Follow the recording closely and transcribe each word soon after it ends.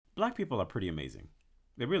Black people are pretty amazing.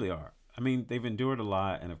 They really are. I mean, they've endured a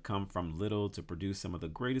lot and have come from little to produce some of the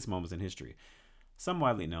greatest moments in history, some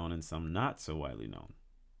widely known and some not so widely known.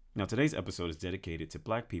 Now, today's episode is dedicated to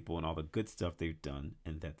Black people and all the good stuff they've done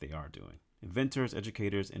and that they are doing. Inventors,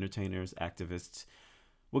 educators, entertainers, activists.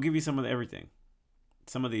 We'll give you some of everything.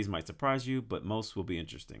 Some of these might surprise you, but most will be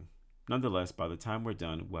interesting. Nonetheless, by the time we're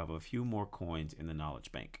done, we'll have a few more coins in the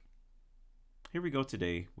knowledge bank. Here we go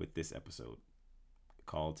today with this episode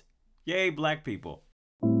called Yay, Black People.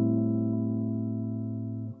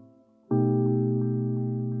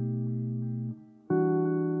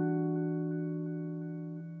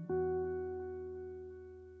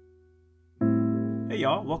 Hey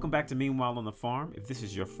y'all, welcome back to Meanwhile on the Farm. If this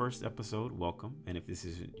is your first episode, welcome. And if this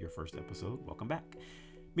isn't your first episode, welcome back.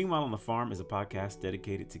 Meanwhile on the Farm is a podcast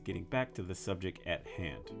dedicated to getting back to the subject at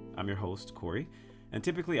hand. I'm your host, Corey, and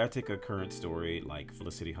typically I take a current story like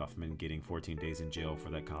Felicity Huffman getting 14 days in jail for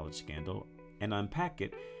that college scandal and unpack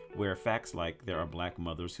it where facts like there are Black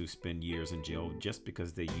mothers who spend years in jail just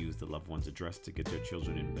because they use the loved one's address to get their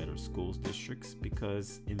children in better schools districts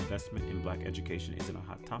because investment in Black education isn't a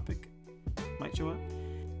hot topic might show up.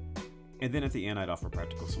 And then at the end, I'd offer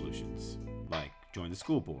practical solutions like join the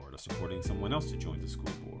school board or supporting someone else to join the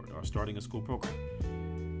school board or starting a school program.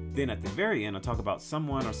 Then at the very end, I'll talk about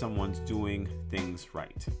someone or someone's doing things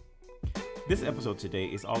right. This episode today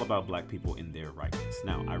is all about Black people in their rightness.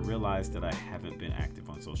 Now, I realize that I haven't been active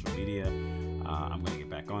on social media. I'm going to get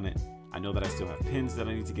back on it. I know that I still have pins that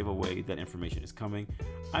I need to give away. That information is coming.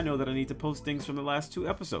 I know that I need to post things from the last 2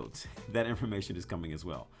 episodes. That information is coming as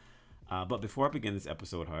well. But before I begin this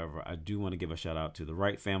episode, however, I do want to give a shout out to the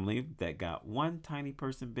Wright family that got one tiny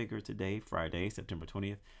person bigger today, Friday, September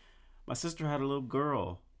 20th. My sister had a little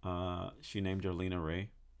girl. She named her Lena Ray,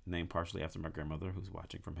 named partially after my grandmother, who's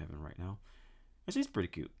watching from heaven right now. And she's pretty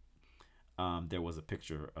cute. There was a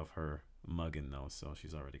picture of her mugging, though, so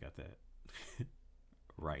she's already got that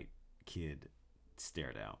Wright kid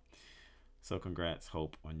stared out. So congrats,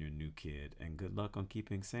 Hope, on your new kid, and good luck on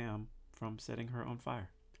keeping Sam from setting her on fire.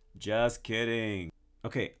 Just kidding.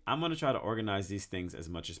 Okay, I'm going to try to organize these things as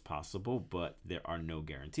much as possible, but there are no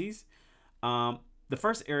guarantees. The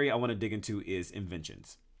first area I want to dig into is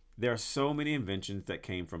inventions. There are so many inventions that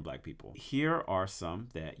came from Black people. Here are some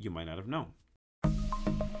that you might not have known.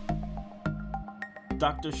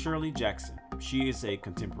 Dr. Shirley Jackson. She is a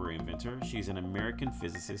contemporary inventor. She's an American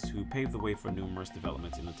physicist who paved the way for numerous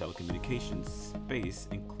developments in the telecommunications space,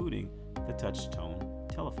 including the touch-tone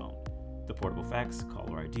telephone, the portable fax,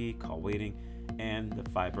 caller ID, call waiting, and the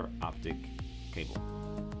fiber optic cable.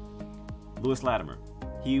 Lewis Latimer.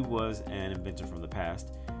 He was an inventor from the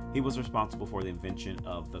past. He was responsible for the invention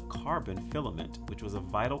of the carbon filament, which was a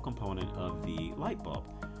vital component of the light bulb.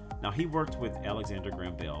 Now, he worked with Alexander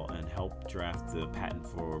Graham Bell and helped draft the patent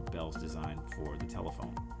for Bell's design for the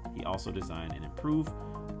telephone. He also designed an improved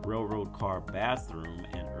railroad car bathroom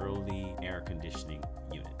and early air conditioning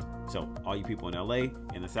unit. So, all you people in LA,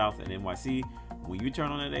 in the South, and NYC, when you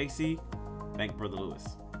turn on that AC, thank Brother Lewis.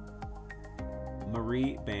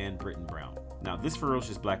 Marie Van Brittan Brown. Now, this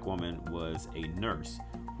ferocious Black woman was a nurse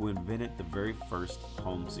who invented the very first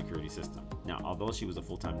home security system. Now, although she was a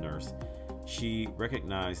full-time nurse, she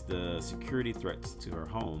recognized the security threats to her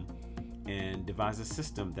home and devised a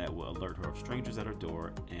system that will alert her of strangers at her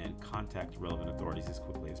door and contact relevant authorities as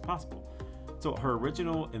quickly as possible. So her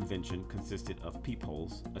original invention consisted of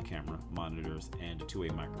peepholes, a camera, monitors, and a two-way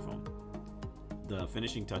microphone. The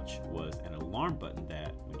finishing touch was an alarm button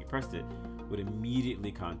that, when you pressed it, would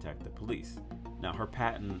immediately contact the police. Now, her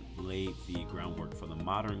patent laid the groundwork for the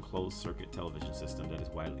modern closed-circuit television system that is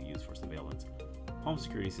widely used for surveillance, home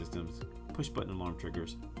security systems, push-button alarm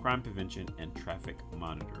triggers, crime prevention, and traffic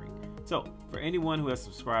monitoring. So, for anyone who has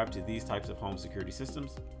subscribed to these types of home security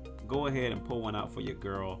systems, go ahead and pull one out for your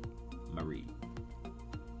girl, Marie.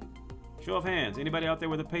 Show of hands, anybody out there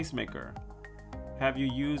with a pacemaker? Have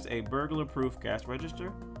you used a burglar-proof gas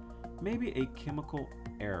register? Maybe a chemical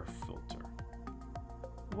air filter?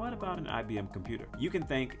 What about an IBM computer? You can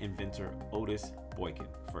thank inventor Otis Boykin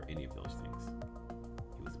for any of those things.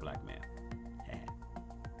 He was a Black man.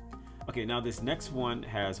 Okay, now this next one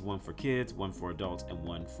has one for kids, one for adults, and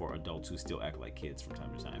one for adults who still act like kids from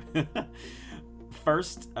time to time.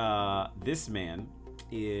 First, this man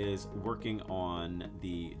is working on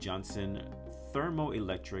the Johnson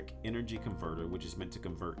thermoelectric energy converter, which is meant to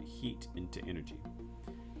convert heat into energy.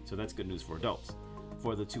 So that's good news for adults.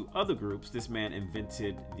 For the 2 other groups, this man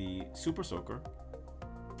invented the Super Soaker.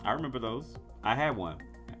 I remember those. I had one.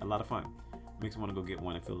 A lot of fun. Makes me want to go get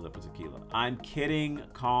one and fill it up with tequila. I'm kidding.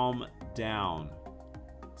 Calm down.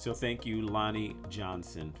 So thank you, Lonnie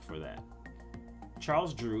Johnson, for that.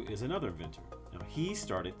 Charles Drew is another inventor. Now, he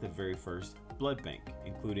started the very first blood bank,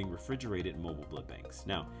 including refrigerated mobile blood banks.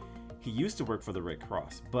 Now, he used to work for the Red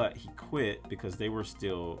Cross, but he quit because they were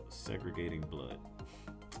still segregating blood.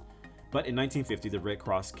 But in 1950, the Red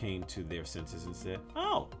Cross came to their senses and said,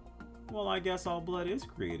 oh, well, I guess all blood is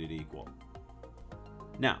created equal.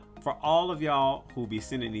 Now, for all of y'all who be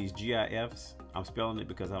sending these GIFs, I'm spelling it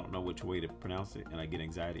because I don't know which way to pronounce it, and I get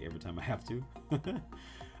anxiety every time I have to.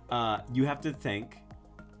 You have to thank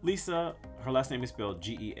Lisa. Her last name is spelled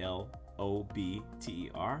Gelobter.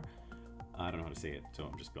 I don't know how to say it, so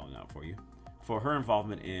I'm just spelling it out for you. For her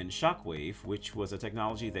involvement in Shockwave, which was a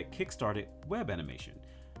technology that kickstarted web animation.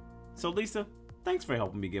 So Lisa, thanks for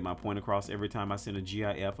helping me get my point across every time I send a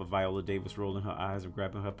GIF of Viola Davis rolling her eyes and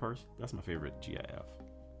grabbing her purse. That's my favorite GIF.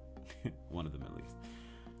 One of them at least.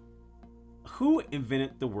 Who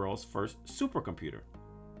invented the world's first supercomputer?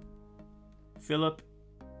 Philip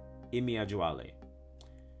Emeagwali.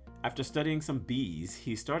 After studying some bees,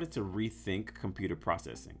 he started to rethink computer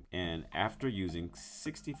processing, and after using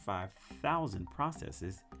 65,000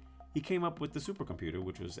 processes, he came up with the supercomputer,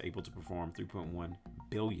 which was able to perform 3.1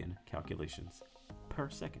 billion calculations per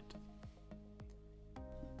second.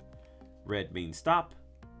 Red means stop.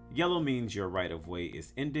 Yellow means your right of way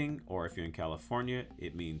is ending, or if you're in California,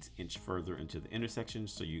 it means inch further into the intersection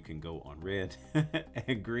so you can go on red.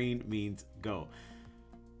 And green means go.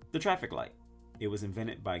 The traffic light. It was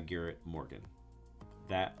invented by Garrett Morgan.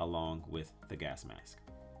 That along with the gas mask.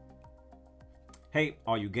 Hey,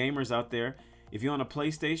 all you gamers out there, if you're on a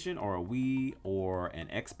PlayStation or a Wii or an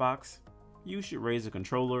Xbox, you should raise a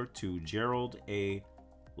controller to Gerald A.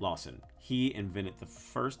 Lawson. He invented the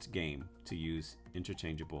first game to use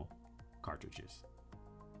interchangeable cartridges.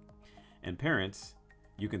 And parents,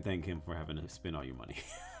 you can thank him for having to spend all your money.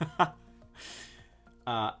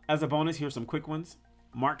 As a bonus, here's some quick ones.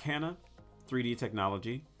 Mark Hanna, 3D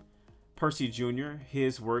technology. Percy Jr.,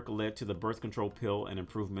 his work led to the birth control pill and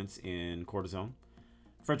improvements in cortisone.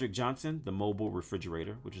 Frederick Johnson, the mobile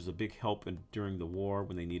refrigerator, which was a big help during the war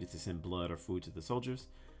when they needed to send blood or food to the soldiers.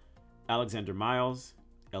 Alexander Miles,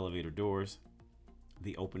 elevator doors,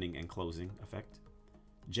 the opening and closing effect.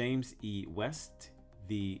 James E. West,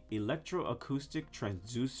 the electroacoustic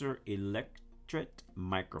transducer electret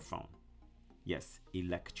microphone. Yes,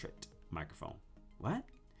 electret microphone. What?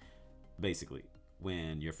 Basically,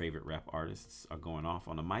 when your favorite rap artists are going off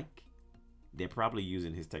on a mic, they're probably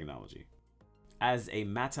using his technology. As a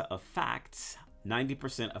matter of fact,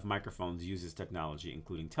 90% of microphones use this technology,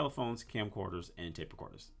 including telephones, camcorders, and tape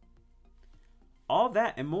recorders. All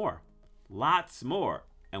that and more. Lots more.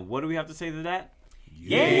 And what do we have to say to that?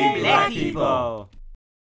 Yay, Black people!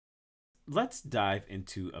 Let's dive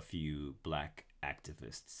into a few Black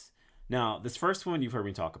activists. Now, this first one you've heard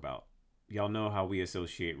me talk about. Y'all know how we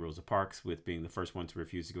associate Rosa Parks with being the first one to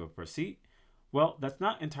refuse to give up her seat? Well, that's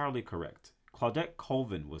not entirely correct. Claudette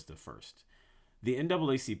Colvin was the first. The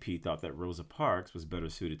NAACP thought that Rosa Parks was better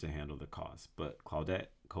suited to handle the cause, but Claudette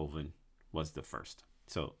Colvin was the first.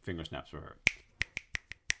 So, finger snaps for her.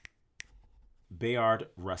 Bayard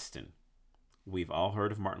Rustin. We've all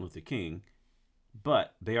heard of Martin Luther King,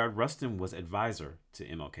 but Bayard Rustin was advisor to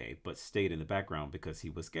MLK, but stayed in the background because he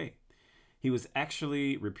was gay. He was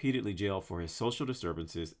actually repeatedly jailed for his social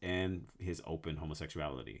disturbances and his open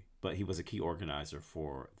homosexuality, but he was a key organizer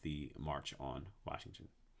for the March on Washington.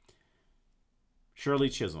 Shirley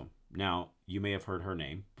Chisholm. Now, you may have heard her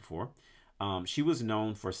name before. She was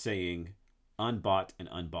known for saying unbought and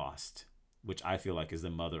unbossed, which I feel like is the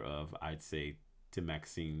mother of, I'd say, to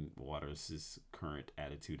Maxine Waters' current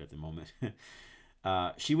attitude at the moment.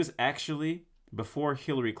 She was actually before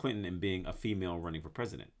Hillary Clinton in being a female running for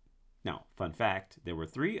president. Now, fun fact, there were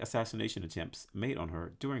 3 assassination attempts made on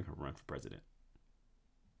her during her run for president.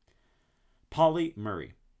 Pauli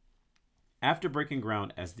Murray. After breaking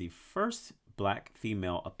ground as the first Black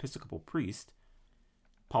female Episcopal priest,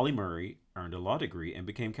 Pauli Murray earned a law degree and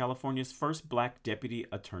became California's first Black deputy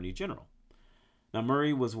attorney general. Now,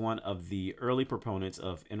 Murray was one of the early proponents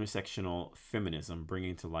of intersectional feminism,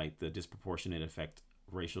 bringing to light the disproportionate effect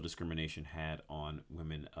racial discrimination had on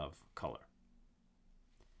women of color.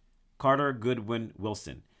 Carter Goodwin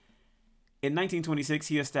Wilson. In 1926,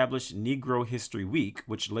 he established Negro History Week,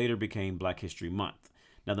 which later became Black History Month.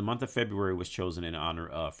 Now, the month of February was chosen in honor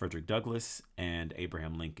of Frederick Douglass and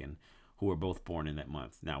Abraham Lincoln, who were both born in that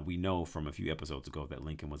month. Now, we know from a few episodes ago that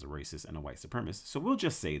Lincoln was a racist and a white supremacist, so we'll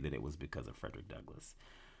just say that it was because of Frederick Douglass.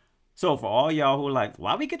 So for all y'all who are like,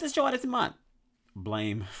 why we get this show this month?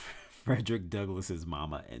 Blame Frederick Douglass's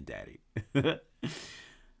mama and daddy.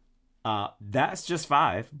 That's just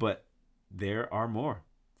 5, but there are more.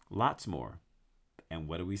 Lots more. And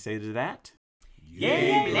what do we say to that?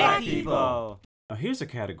 Yay, black people! Now here's a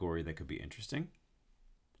category that could be interesting.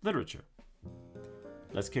 Literature.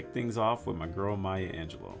 Let's kick things off with my girl Maya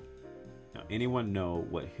Angelou. Now, anyone know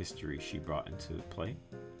what history she brought into play?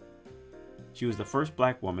 She was the first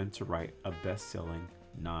black woman to write a best-selling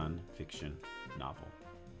non-fiction novel.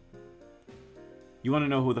 You want to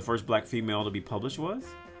know who the first black female to be published was?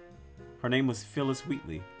 Her name was Phillis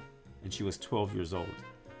Wheatley, and she was 12 years old.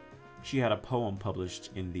 She had a poem published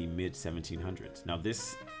in the mid-1700s. Now,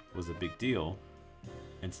 this was a big deal,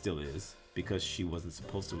 and still is, because she wasn't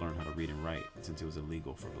supposed to learn how to read and write since it was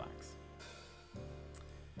illegal for blacks.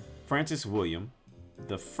 Francis William,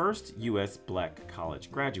 the first U.S. black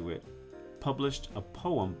college graduate, published a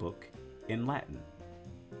poem book in Latin.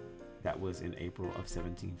 That was in April of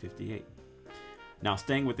 1758. Now,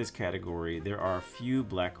 staying with this category, there are a few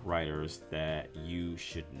black writers that you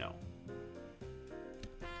should know.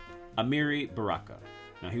 Amiri Baraka.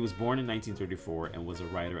 Now, he was born in 1934 and was a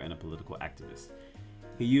writer and a political activist.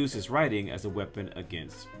 He used his writing as a weapon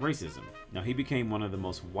against racism. Now, he became one of the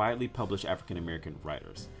most widely published African-American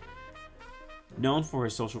writers. Known for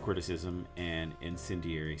his social criticism and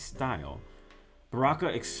incendiary style, Baraka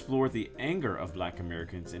explored the anger of black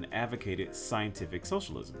Americans and advocated scientific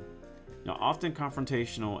socialism. Now, often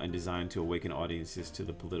confrontational and designed to awaken audiences to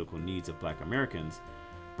the political needs of black Americans,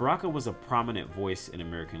 Baraka was a prominent voice in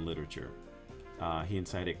American literature. He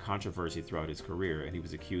incited controversy throughout his career, and he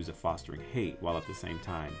was accused of fostering hate while at the same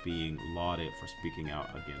time being lauded for speaking out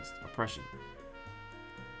against oppression.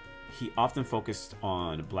 He often focused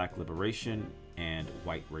on black liberation and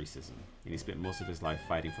white racism, and he spent most of his life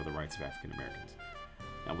fighting for the rights of African Americans.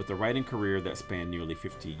 Now, with a writing career that spanned nearly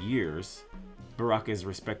 50 years, Baraka is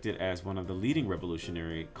respected as one of the leading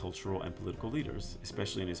revolutionary cultural and political leaders,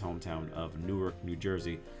 especially in his hometown of Newark, New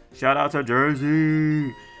Jersey. Shout out to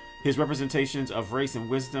Jersey! His representations of race and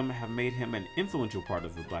wisdom have made him an influential part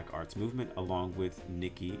of the black arts movement, along with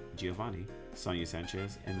Nikki Giovanni, Sonia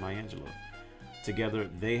Sanchez, and Maya Angelou. Together,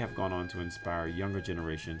 they have gone on to inspire younger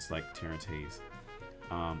generations like Terrence Hayes.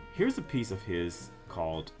 Here's a piece of his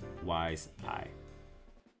called Wise Eye.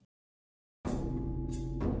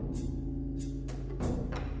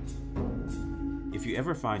 If you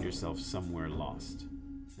ever find yourself somewhere lost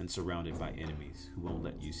and surrounded by enemies who won't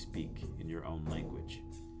let you speak in your own language,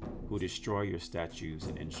 who destroy your statues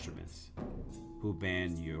and instruments, who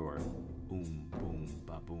ban your boom,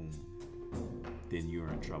 ba-boom, then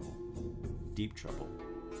you're in trouble. Deep trouble.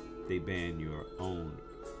 They ban your own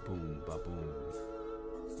boom, ba-boom.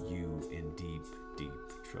 You in deep, deep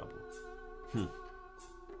trouble.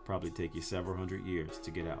 Probably take you several hundred years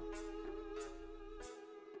to get out.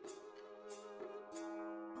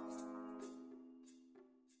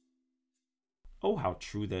 Oh, how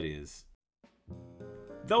true that is.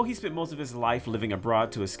 Though he spent most of his life living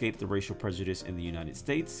abroad to escape the racial prejudice in the United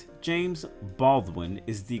States, James Baldwin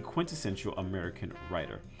is the quintessential American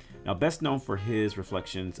writer. Now, best known for his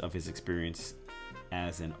reflections of his experience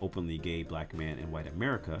as an openly gay black man in white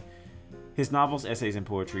America, his novels, essays, and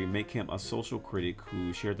poetry make him a social critic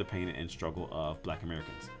who shared the pain and struggle of black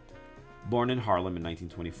Americans. Born in Harlem in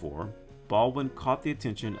 1924, Baldwin caught the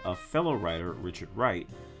attention of fellow writer Richard Wright,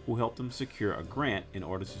 who helped him secure a grant in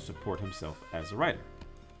order to support himself as a writer.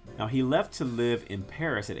 Now, he left to live in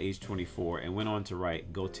Paris at age 24 and went on to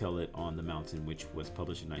write Go Tell It on the Mountain, which was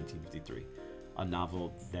published in 1953, a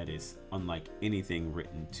novel that is unlike anything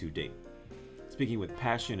written to date. Speaking with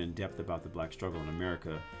passion and depth about the black struggle in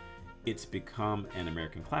America, it's become an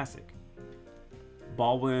American classic.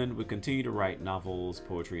 Baldwin would continue to write novels,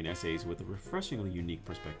 poetry, and essays with a refreshingly unique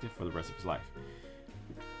perspective for the rest of his life.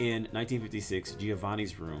 In 1956,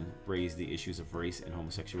 Giovanni's Room raised the issues of race and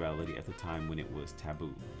homosexuality at the time when it was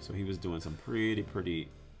taboo. So he was doing some pretty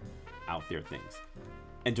out there things.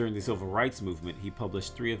 And during the Civil Rights Movement, he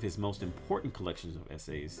published 3 of his most important collections of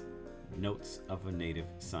essays, Notes of a Native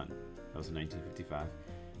Son. That was in 1955.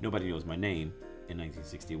 Nobody Knows My Name in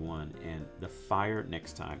 1961, and The Fire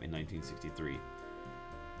Next Time in 1963.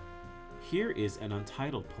 Here is an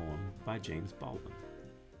untitled poem by James Baldwin.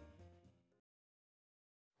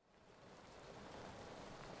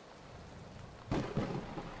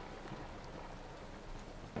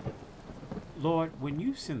 Lord, when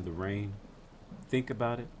you send the rain, think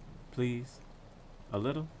about it, please, a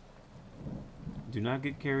little. Do not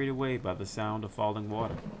get carried away by the sound of falling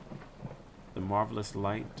water, the marvelous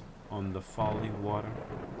light on the falling water.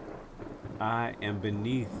 I am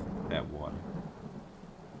beneath that water.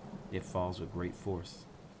 It falls with great force,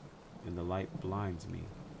 and the light blinds me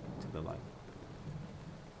to the light.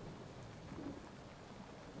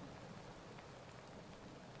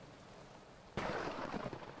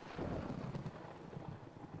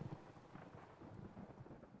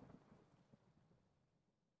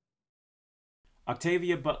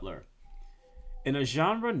 Octavia Butler. In a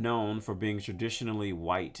genre known for being traditionally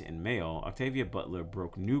white and male, Octavia Butler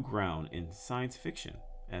broke new ground in science fiction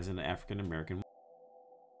as an African American woman.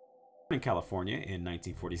 In California in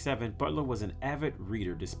 1947, Butler was an avid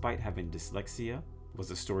reader despite having dyslexia,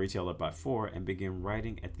 was a storyteller by 4, and began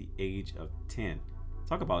writing at the age of 10.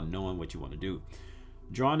 Talk about knowing what you want to do.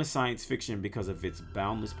 Drawn to science fiction because of its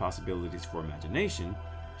boundless possibilities for imagination,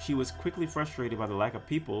 she was quickly frustrated by the lack of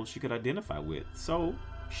people she could identify with, so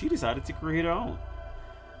she decided to create her own.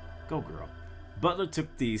 Go girl. Butler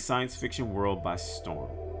took the science fiction world by storm.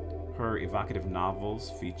 Her evocative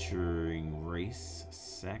novels featuring race,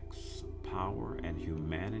 sex, power, and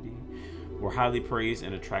humanity were highly praised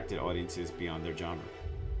and attracted audiences beyond their genre.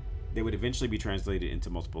 They would eventually be translated into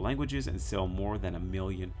multiple languages and sell more than 1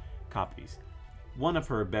 million copies. One of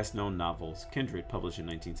her best-known novels, Kindred, published in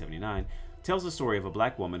 1979, tells the story of a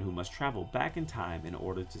black woman who must travel back in time in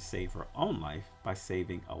order to save her own life by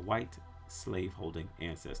saving a white slave-holding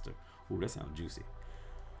ancestor. Ooh, that sounds juicy.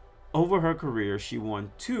 Over her career, she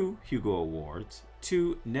won 2 Hugo Awards,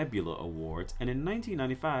 2 Nebula Awards, and in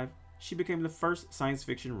 1995, she became the first science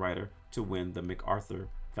fiction writer to win the MacArthur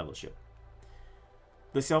Fellowship.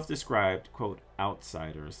 The self-described, quote,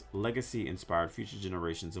 outsiders legacy inspired future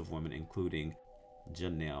generations of women, including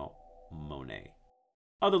Janelle Monáe.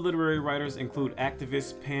 Other literary writers include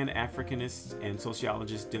activist, Pan-Africanist, and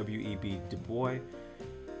sociologist W.E.B. Du Bois,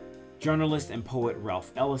 journalist and poet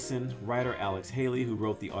Ralph Ellison, writer Alex Haley, who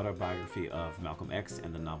wrote the autobiography of Malcolm X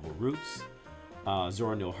and the novel Roots,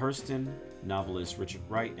 Zora Neale Hurston, novelist Richard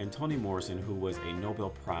Wright, and Toni Morrison, who was a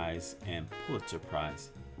Nobel Prize and Pulitzer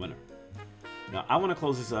Prize winner. Now, I want to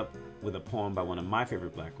close this up with a poem by one of my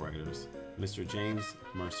favorite black writers, Mr. James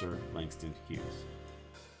Mercer Langston Hughes.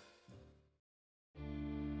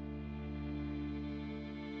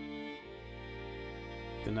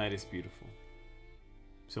 The night is beautiful,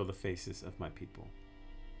 so the faces of my people.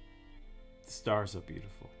 The stars are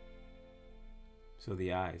beautiful, so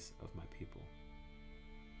the eyes of my people.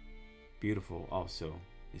 Beautiful also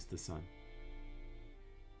is the sun.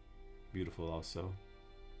 Beautiful also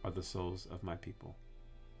are the souls of my people.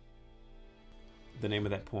 The name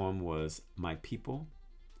of that poem was My People,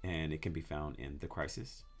 and it can be found in The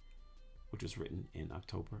Crisis, which was written in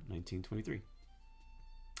October 1923.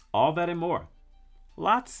 All that and more.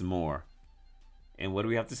 Lots more. And what do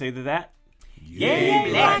we have to say to that? Yay,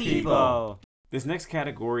 black people! This next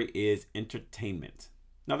category is entertainment.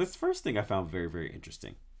 Now, this first thing I found very, very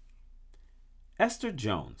interesting. Esther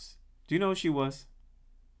Jones. Do you know who she was?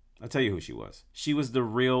 I'll tell you who she was. She was the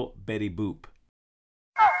real Betty Boop.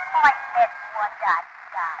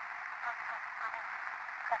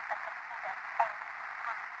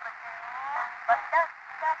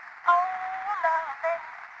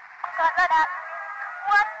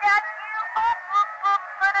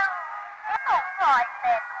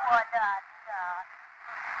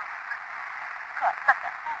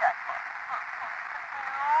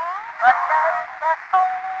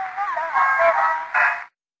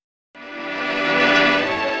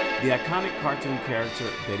 The iconic cartoon character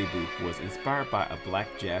Betty Boop was inspired by a black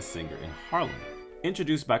jazz singer in Harlem.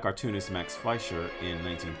 Introduced by cartoonist Max Fleischer in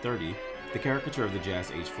 1930, the caricature of the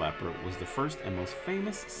jazz age flapper was the first and most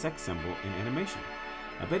famous sex symbol in animation.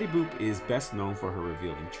 Now, Betty Boop is best known for her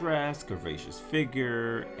revealing dress, curvaceous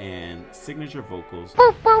figure, and signature vocals.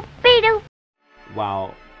 Boop, boop, be-doo.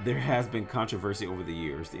 While there has been controversy over the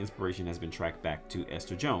years, the inspiration has been tracked back to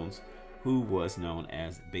Esther Jones, who was known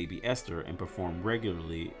as Baby Esther and performed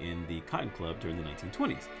regularly in the Cotton Club during the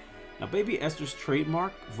 1920s. Now, Baby Esther's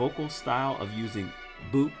trademark vocal style of using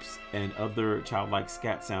boops and other childlike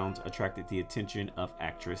scat sounds attracted the attention of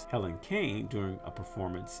actress Helen Kane during a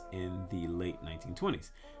performance in the late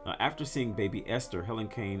 1920s. Now, after seeing Baby Esther, Helen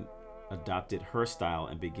Kane adopted her style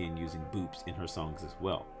and began using boops in her songs as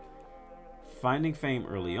well. Finding fame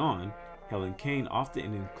early on, Helen Kane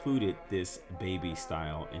often included this baby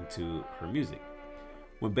style into her music.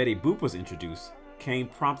 When Betty Boop was introduced, Kane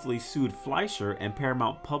promptly sued Fleischer and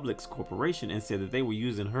Paramount Publix Corporation and said that they were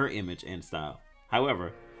using her image and style.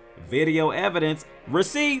 However, video evidence,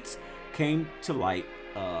 receipts, came to light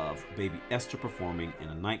of Baby Esther performing in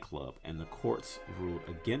a nightclub, and the courts ruled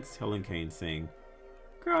against Helen Kane, saying,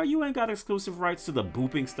 "Girl, you ain't got exclusive rights to the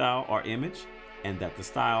booping style or image," and that the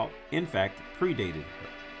style, in fact, predated her.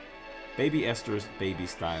 Baby Esther's baby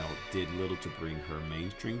style did little to bring her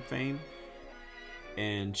mainstream fame,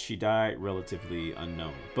 and she died relatively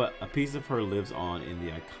unknown. But a piece of her lives on in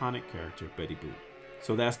the iconic character Betty Boop.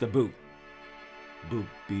 So that's the boop. Boop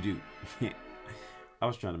be doo. I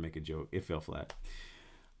was trying to make a joke. It fell flat.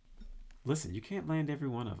 Listen, you can't land every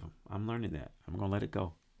one of them. I'm learning that. I'm going to let it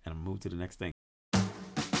go, and I'm move to the next thing.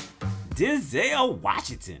 Denzel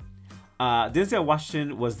Washington. Denzel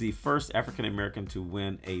Washington was the first African American to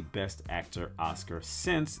win a Best Actor Oscar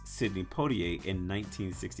since Sidney Poitier in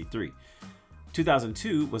 1963.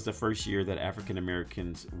 2002 was the first year that African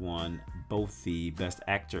Americans won both the Best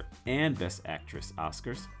Actor and Best Actress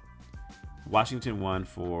Oscars. Washington won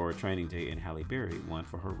for Training Day, and Halle Berry won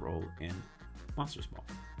for her role in Monsters Ball.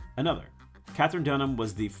 Another. Katherine Dunham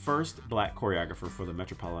was the first black choreographer for the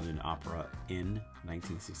Metropolitan Opera in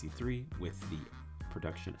 1963 with the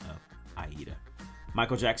production of Aida.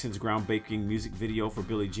 Michael Jackson's groundbreaking music video for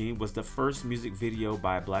Billie Jean was the first music video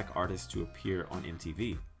by a black artist to appear on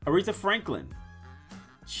MTV. Aretha Franklin.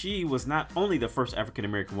 She was not only the first African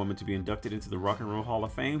American woman to be inducted into the Rock and Roll Hall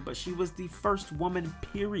of Fame, but she was the first woman,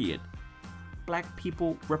 period. Black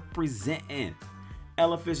people representing.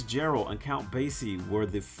 Ella Fitzgerald and Count Basie were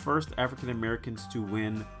the first African Americans to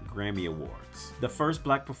win Grammy Awards. The first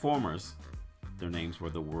black performers, their names were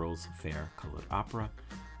the World's Fair Colored Opera,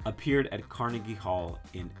 appeared at Carnegie Hall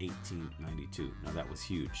in 1892. Now that was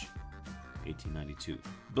huge. 1892.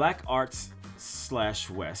 Black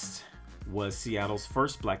Arts/West was Seattle's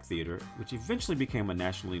first black theater, which eventually became a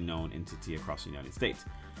nationally known entity across the United States.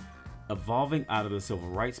 Evolving out of the civil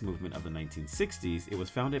rights movement of the 1960s, it was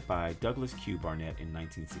founded by Douglas Q. Barnett in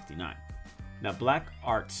 1969. Now, Black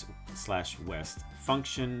Arts/West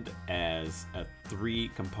functioned as a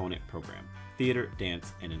three-component program: theater,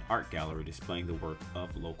 dance, and an art gallery displaying the work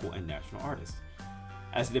of local and national artists.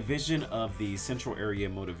 As a division of the Central Area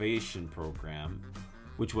Motivation Program,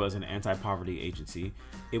 which was an anti-poverty agency,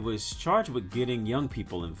 it was charged with getting young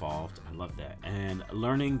people involved, I love that, and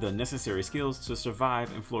learning the necessary skills to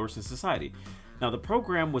survive and flourish in society. Now, the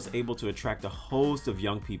program was able to attract a host of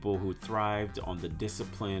young people who thrived on the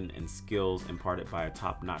discipline and skills imparted by a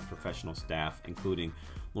top-notch professional staff, including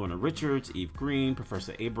Lorna Richards, Eve Green,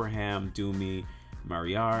 Professor Abraham, Dumi,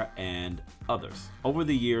 Mariar, and others. Over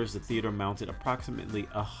the years, the theater mounted approximately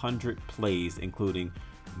 100 plays, including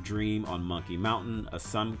Dream on Monkey Mountain, A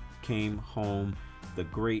Son Came Home, The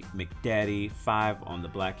Great McDaddy, 5 on the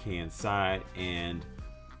Black Hand Side, and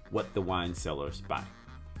What the Wine Cellars Buy.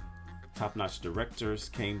 Top-notch directors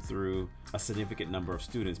came through. A significant number of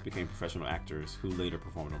students became professional actors who later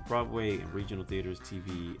performed on Broadway and regional theaters,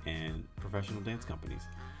 TV, and professional dance companies.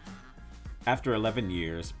 After 11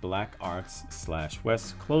 years, Black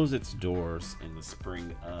Arts/West closed its doors in the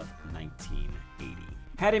spring of 1980.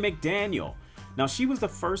 Hattie McDaniel. Now, she was the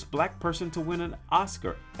first black person to win an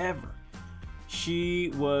Oscar ever. She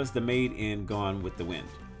was the maid in Gone with the Wind.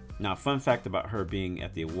 Now, fun fact about her being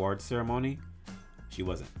at the award ceremony, she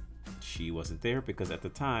wasn't. She wasn't there because at the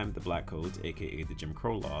time, the Black Codes, aka the Jim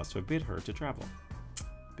Crow laws, forbid her to travel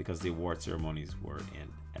because the award ceremonies were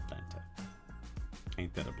in Atlanta.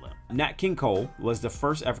 Ain't that a blip? Nat King Cole was the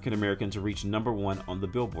first African American to reach #1 on the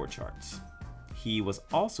Billboard charts. He was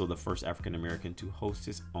also the first African American to host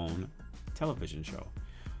his own television show.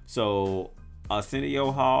 So,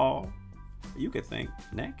 Arsenio Hall, you could think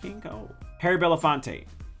Nat King Cole. Harry Belafonte,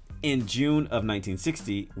 in June of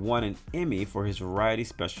 1960, won an Emmy for his variety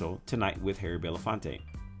special Tonight with Harry Belafonte.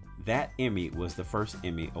 That Emmy was the first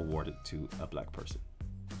Emmy awarded to a black person.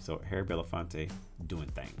 So, Harry Belafonte doing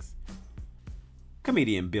things.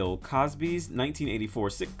 Comedian Bill Cosby's 1984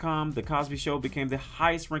 sitcom, The Cosby Show, became the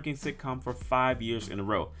highest-ranking sitcom for 5 years in a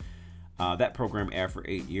row. That program aired for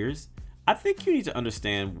 8 years. I think you need to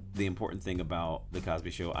understand the important thing about The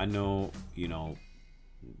Cosby Show. I know,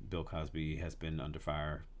 Bill Cosby has been under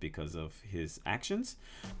fire because of his actions.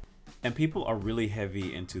 And people are really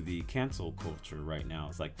heavy into the cancel culture right now.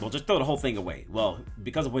 It's like, well, just throw the whole thing away. Well,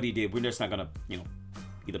 because of what he did, we're just not going to,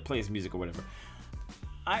 either play his music or whatever.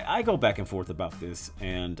 I go back and forth about this,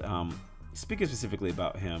 and speaking specifically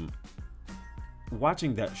about him,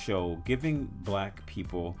 watching that show, giving black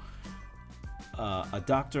people a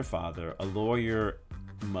doctor father, a lawyer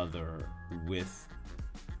mother with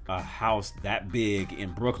a house that big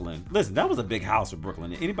in Brooklyn. Listen, that was a big house in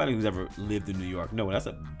Brooklyn. Anybody who's ever lived in New York knows that's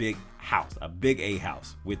a big house, a big A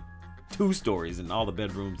house with 2 stories and all the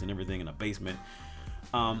bedrooms and everything in a basement.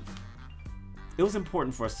 It was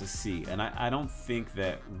important for us to see, and I don't think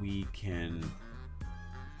that we can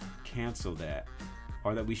cancel that,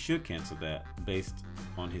 or that we should cancel that based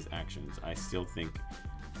on his actions. I still think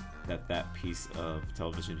that piece of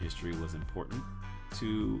television history was important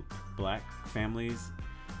to black families.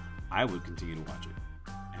 I would continue to watch it,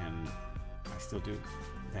 and I still do.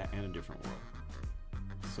 That and A Different World.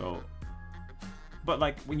 So, but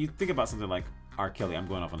like when you think about something like R. Kelly, I'm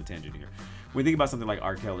going off on a tangent here. When you think about something like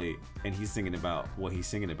R. Kelly and he's singing about what he's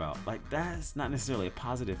singing about, like that's not necessarily a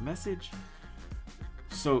positive message.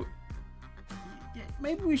 So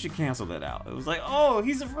maybe we should cancel that out. It was like, oh,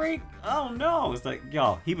 he's a freak. oh no. It's like,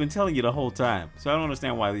 y'all, he been telling you the whole time. So I don't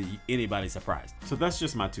understand why anybody's surprised. So that's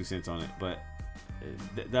just my 2 cents on it. But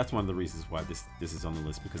that's one of the reasons why this is on the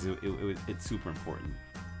list, because it's super important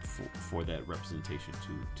for that representation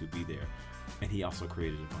to be there. And he also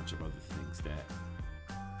created a bunch of other things that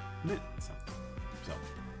meant something. So,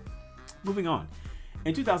 moving on.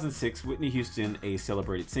 In 2006, Whitney Houston, a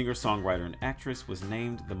celebrated singer, songwriter, and actress, was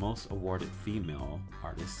named the most awarded female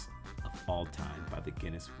artist of all time by the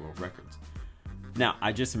Guinness World Records. Now,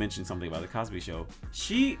 I just mentioned something about the Cosby Show.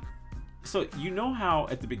 So you know how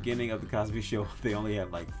at the beginning of the Cosby Show, they only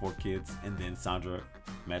had like 4 kids, and then Sandra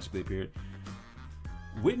magically appeared?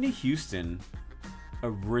 Whitney Houston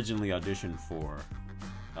originally auditioned for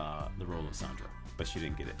the role of Sandra, but she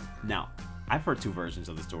didn't get it. Now, I've heard 2 versions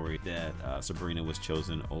of the story, that Sabrina was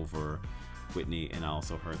chosen over Whitney, and I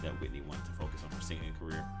also heard that Whitney wanted to focus on her singing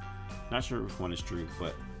career. Not sure if one is true,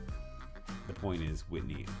 but the point is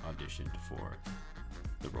Whitney auditioned for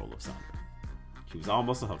the role of Sandra. She was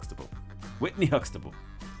almost a Huxtable. Whitney Huxtable.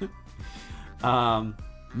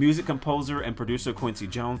 Music composer and producer Quincy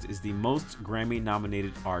Jones is the most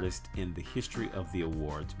Grammy-nominated artist in the history of the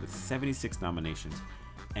awards, with 76 nominations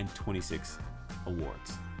and 26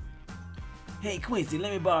 awards. Hey Quincy,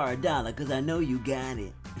 let me borrow $1 because I know you got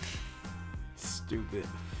it. Stupid.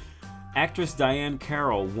 Actress Diahann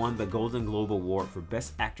Carroll won the Golden Globe Award for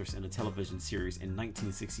Best Actress in a Television Series in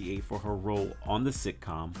 1968 for her role on the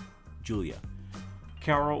sitcom Julia.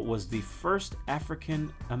 Carroll was the first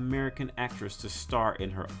African-American actress to star in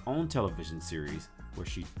her own television series where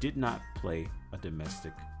she did not play a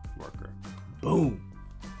domestic worker. Boom!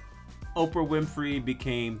 Oprah Winfrey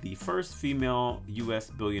became the first female U.S.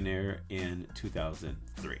 billionaire in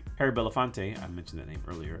 2003. Harry Belafonte, I mentioned that name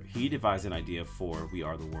earlier, he devised an idea for We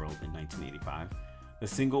Are the World in 1985. The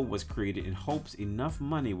single was created in hopes enough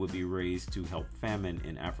money would be raised to help famine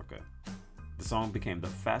in Africa. The song became the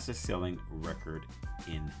fastest selling record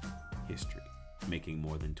in history, making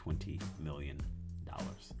more than $20 million.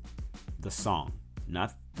 The song,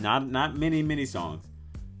 not many songs,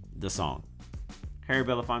 the song. Harry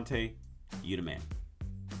Belafonte, you the man.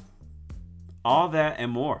 All that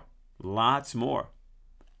and more, lots more.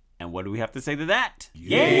 And what do we have to say to that?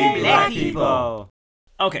 Yay, black people!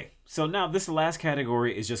 Okay, so now this last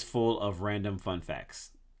category is just full of random fun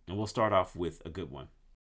facts. And we'll start off with a good one.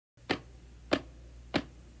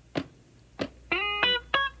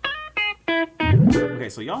 Okay,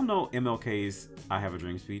 so y'all know MLK's I Have a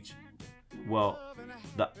Dream speech? Well,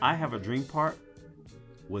 the I Have a Dream part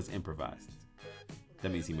was improvised.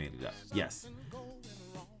 That means he made it up. Yes.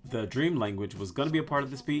 The dream language was going to be a part of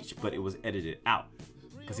the speech, but it was edited out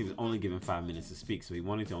because he was only given 5 minutes to speak, so he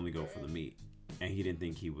wanted to only go for the meat, and he didn't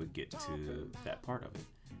think he would get to that part of it.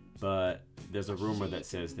 But there's a rumor that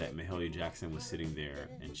says that Mahalia Jackson was sitting there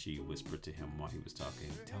and she whispered to him while he was talking,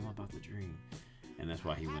 "Tell him about the dream." And that's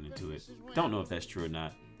why he went into it. Don't know if that's true or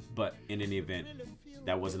not, but in any event,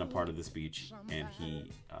 that wasn't a part of the speech, and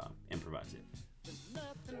he improvised it.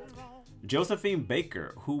 Josephine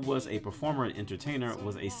Baker, who was a performer and entertainer,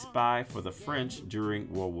 was a spy for the French during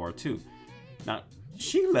World War II. Now,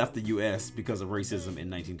 she left the U.S. because of racism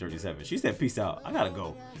in 1937. She said, "Peace out, I gotta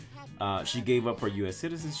go." She gave up her U.S.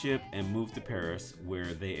 citizenship and moved to Paris,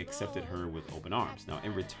 where they accepted her with open arms. Now,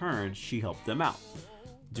 in return, she helped them out.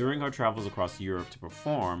 During her travels across Europe to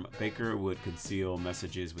perform, Baker would conceal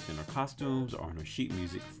messages within her costumes or on her sheet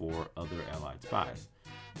music for other Allied spies.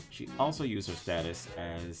 She also used her status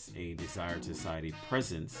as a desired society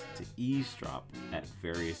presence to eavesdrop at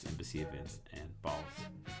various embassy events and balls.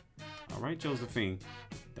 All right, Josephine,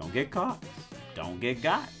 don't get caught. Don't get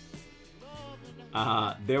got.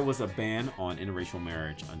 There was a ban on interracial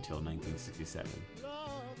marriage until 1967.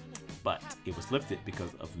 But it was lifted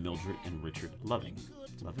because of Mildred and Richard Loving.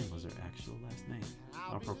 Loving was her actual last name.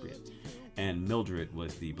 How appropriate. And Mildred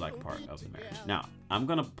was the black part of the marriage. Now, I'm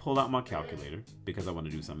going to pull out my calculator because I want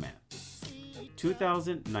to do some math.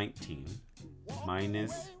 2019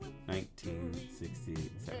 minus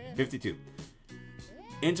 1967. 52.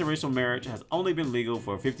 Interracial marriage has only been legal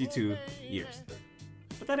for 52 years.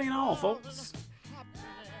 But that ain't all, folks.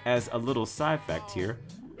 As a little side fact here,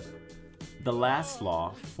 the last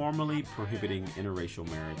law formally prohibiting interracial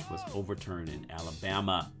marriage was overturned in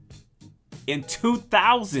Alabama in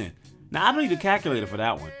 2000. Now, I don't need a calculator for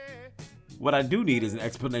that one. What I do need is an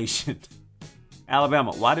explanation.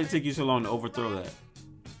 Alabama, why did it take you so long to overthrow that?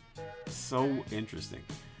 So interesting.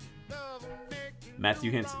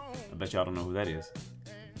 Matthew Henson. I bet y'all don't know who that is.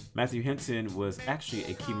 Matthew Henson was actually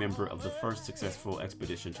a key member of the first successful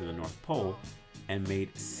expedition to the North Pole and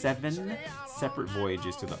made 7 separate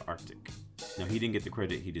voyages to the Arctic. Now, he didn't get the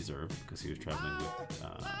credit he deserved because he was traveling with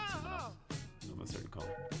someone else of a certain color.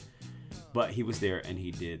 But he was there and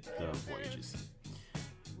he did the voyages.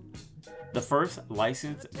 The first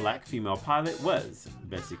licensed black female pilot was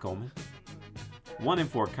Bessie Coleman. 1 in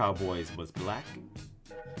 4 cowboys was black.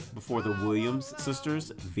 Before the Williams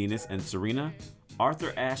sisters, Venus and Serena,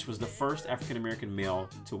 Arthur Ashe was the first African-American male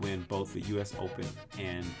to win both the U.S. Open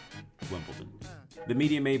and Wimbledon. The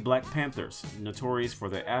media made Black Panthers notorious for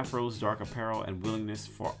their afros, dark apparel, and willingness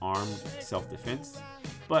for armed self-defense,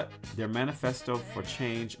 but their manifesto for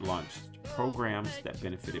change launched programs that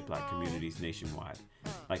benefited black communities nationwide,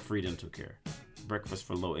 like free dental care, breakfast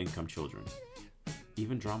for low-income children,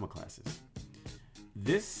 even drama classes.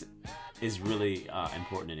 This is really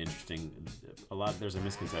important and interesting. There's a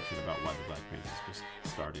misconception about why the Black Panthers was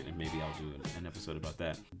started, and maybe I'll do an episode about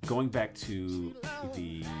that. Going back to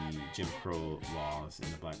the Jim Crow laws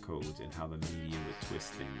and the black codes and how the media would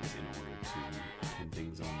twist things in order to pin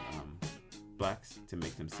things on blacks to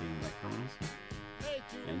make them seem like criminals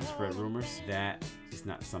and spread rumors, that is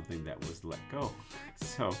not something that was let go.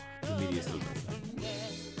 So the media still does that.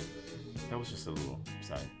 That was just a little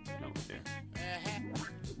side note there.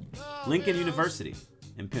 Lincoln University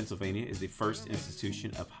in Pennsylvania is the first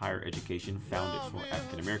institution of higher education founded for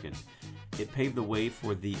African Americans. It paved the way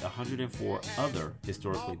for the 104 other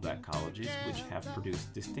historically black colleges, which have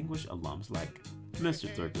produced distinguished alums like Mr.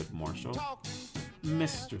 Thurgood Marshall,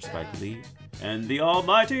 Mr. Spike Lee, and the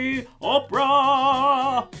almighty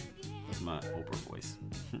Oprah. That's my Oprah voice.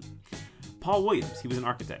 Paul Williams, he was an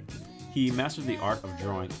architect. He mastered the art of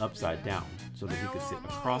drawing upside down so that he could sit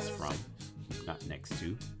across from, not next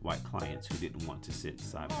to, white clients who didn't want to sit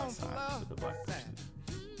side by side with a black person.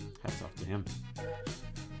 Hats off to him.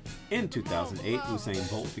 In 2008,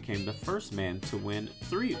 Usain Bolt became the first man to win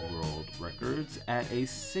 3 world records at a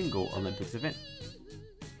single Olympics event.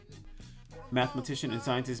 Mathematician and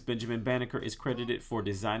scientist Benjamin Banneker is credited for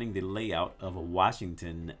designing the layout of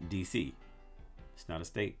Washington, D.C. It's not a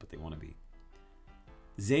state, but they want to be.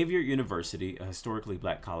 Xavier University, a historically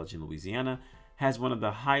black college in Louisiana, has one of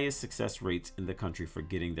the highest success rates in the country for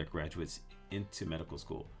getting their graduates into medical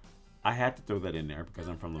school. I had to throw that in there because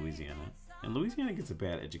I'm from Louisiana, and Louisiana gets a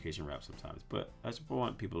bad education rap sometimes, but I just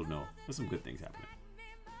want people to know there's some good things happening.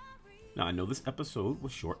 Now, I know this episode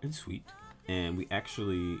was short and sweet, and we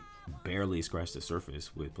actually barely scratched the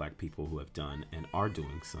surface with black people who have done and are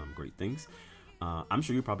doing some great things. I'm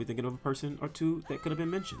sure you're probably thinking of a person or two that could have been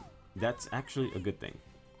mentioned. That's actually a good thing.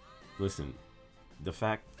 Listen, the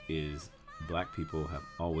fact is, black people have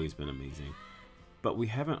always been amazing, but we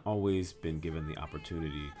haven't always been given the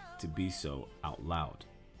opportunity to be so out loud,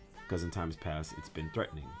 because in times past it's been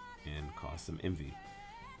threatening and caused some envy,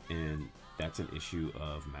 and that's an issue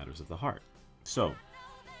of matters of the heart. So,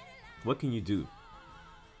 what can you do?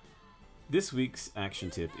 This week's action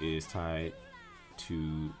tip is tied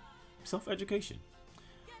to self-education.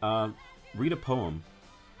 Read a poem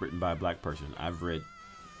written by a black person. I've read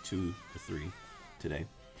 2 or 3 today.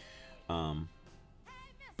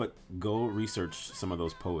 But go research some of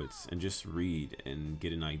those poets and just read and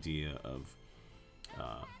get an idea of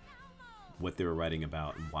what they were writing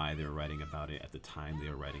about and why they were writing about it at the time they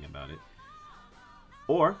were writing about it.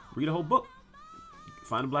 Or read a whole book.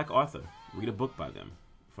 Find a black author. Read a book by them,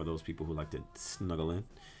 for those people who like to snuggle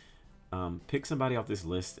in. Pick somebody off this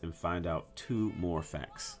list and find out 2 more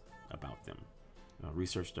facts about them.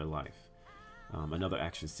 Research their life. Another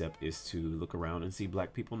action step is to look around and see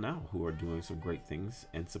black people now who are doing some great things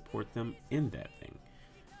and support them in that thing.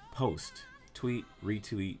 Post, tweet,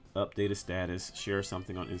 retweet, update a status, share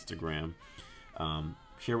something on Instagram.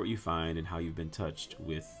 Share what you find and how you've been touched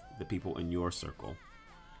with the people in your circle.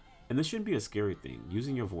 And this shouldn't be a scary thing.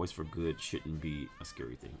 Using your voice for good shouldn't be a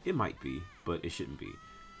scary thing. It might be, but it shouldn't be.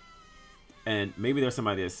 And maybe there's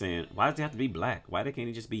somebody that's saying, why does it have to be black? Why can't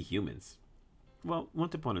it just be humans? Well,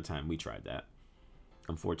 once upon a time, we tried that.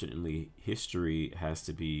 Unfortunately, history has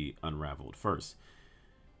to be unraveled first.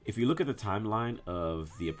 If you look at the timeline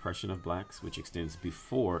of the oppression of blacks, which extends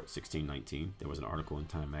before 1619, there was an article in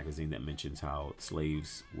Time magazine that mentions how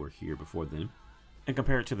slaves were here before then, and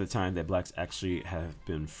compare it to the time that blacks actually have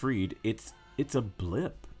been freed, it's a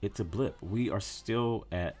blip. It's a blip. We are still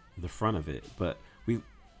at the front of it, but we've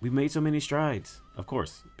made so many strides, of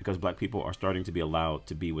course, because black people are starting to be allowed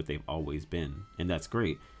to be what they've always been, and that's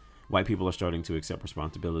great. White people are starting to accept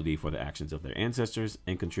responsibility for the actions of their ancestors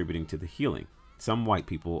and contributing to the healing. Some white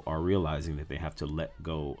people are realizing that they have to let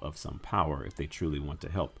go of some power if they truly want to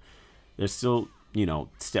help. There's still,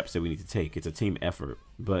 steps that we need to take. It's a team effort,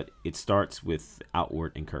 but it starts with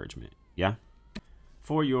outward encouragement. Yeah?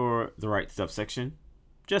 For your The Right Stuff section,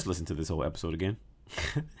 just listen to this whole episode again.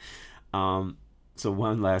 So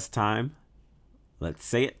one last time, let's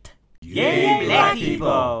say it. Yay, black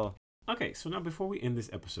people! Okay, so now before we end this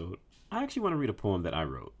episode, I actually want to read a poem that I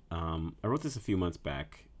wrote. I wrote this a few months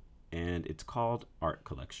back, and it's called Art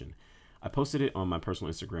Collection. I posted it on my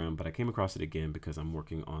personal Instagram, but I came across it again because I'm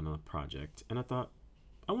working on a project, and I thought,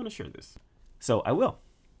 I want to share this. So I will.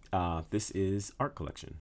 This is Art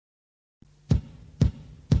Collection.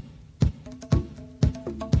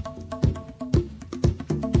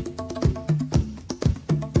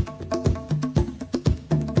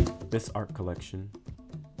 This art collection,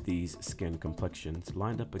 these skin complexions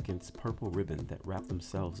lined up against purple ribbon that wrap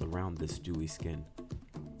themselves around this dewy skin.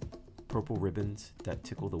 Purple ribbons that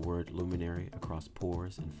tickle the word luminary across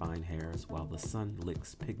pores and fine hairs while the sun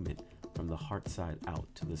licks pigment from the heart side out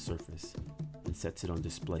to the surface and sets it on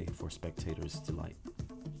display for spectators' delight.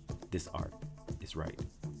 This art is right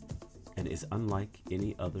and is unlike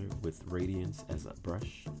any other, with radiance as a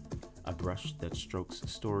brush that strokes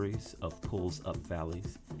stories of pulls up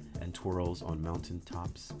valleys and twirls on mountain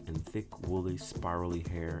tops, and thick, woolly, spirally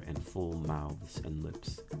hair and full mouths and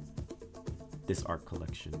lips. This art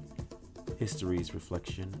collection, history's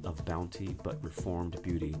reflection of bounty but reformed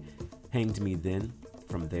beauty, hanged me then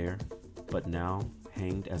from there, but now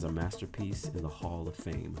hanged as a masterpiece in the Hall of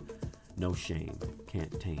Fame. No shame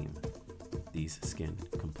can't tame these skin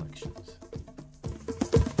complexions.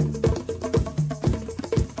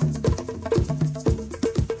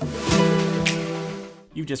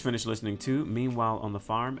 You've just finished listening to Meanwhile on the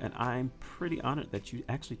Farm, and I'm pretty honored that you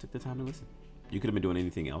actually took the time to listen. You could have been doing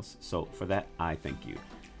anything else, so for that, I thank you.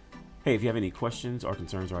 Hey, if you have any questions or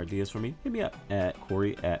concerns or ideas for me, hit me up at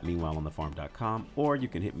Corey@meanwhileonthefarm.com, or you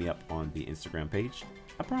can hit me up on the Instagram page.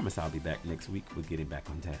 I promise I'll be back next week with getting back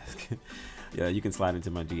on task. Yeah, you can slide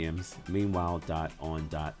into my DMs,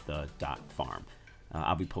 meanwhile.on.the.farm.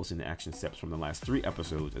 I'll be posting the action steps from the last 3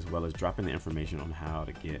 episodes, as well as dropping the information on how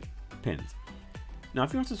to get pins. Now,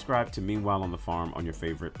 if you want to subscribe to Meanwhile on the Farm on your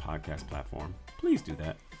favorite podcast platform, please do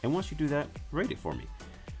that. And once you do that, rate it for me.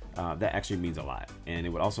 That actually means a lot. And it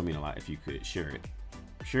would also mean a lot if you could share it.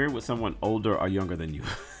 Share it with someone older or younger than you.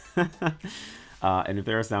 And if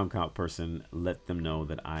they're a SoundCloud person, let them know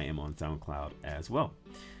that I am on SoundCloud as well.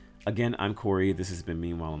 Again, I'm Corey. This has been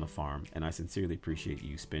Meanwhile on the Farm, and I sincerely appreciate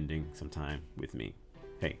you spending some time with me.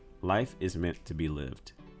 Hey, life is meant to be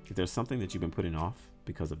lived. If there's something that you've been putting off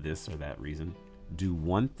because of this or that reason, do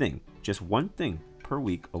one thing, just one thing per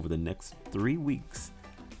week over the next 3 weeks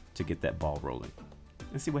to get that ball rolling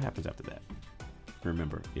and see what happens after that.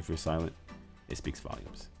 Remember, if you're silent, it speaks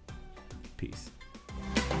volumes. Peace.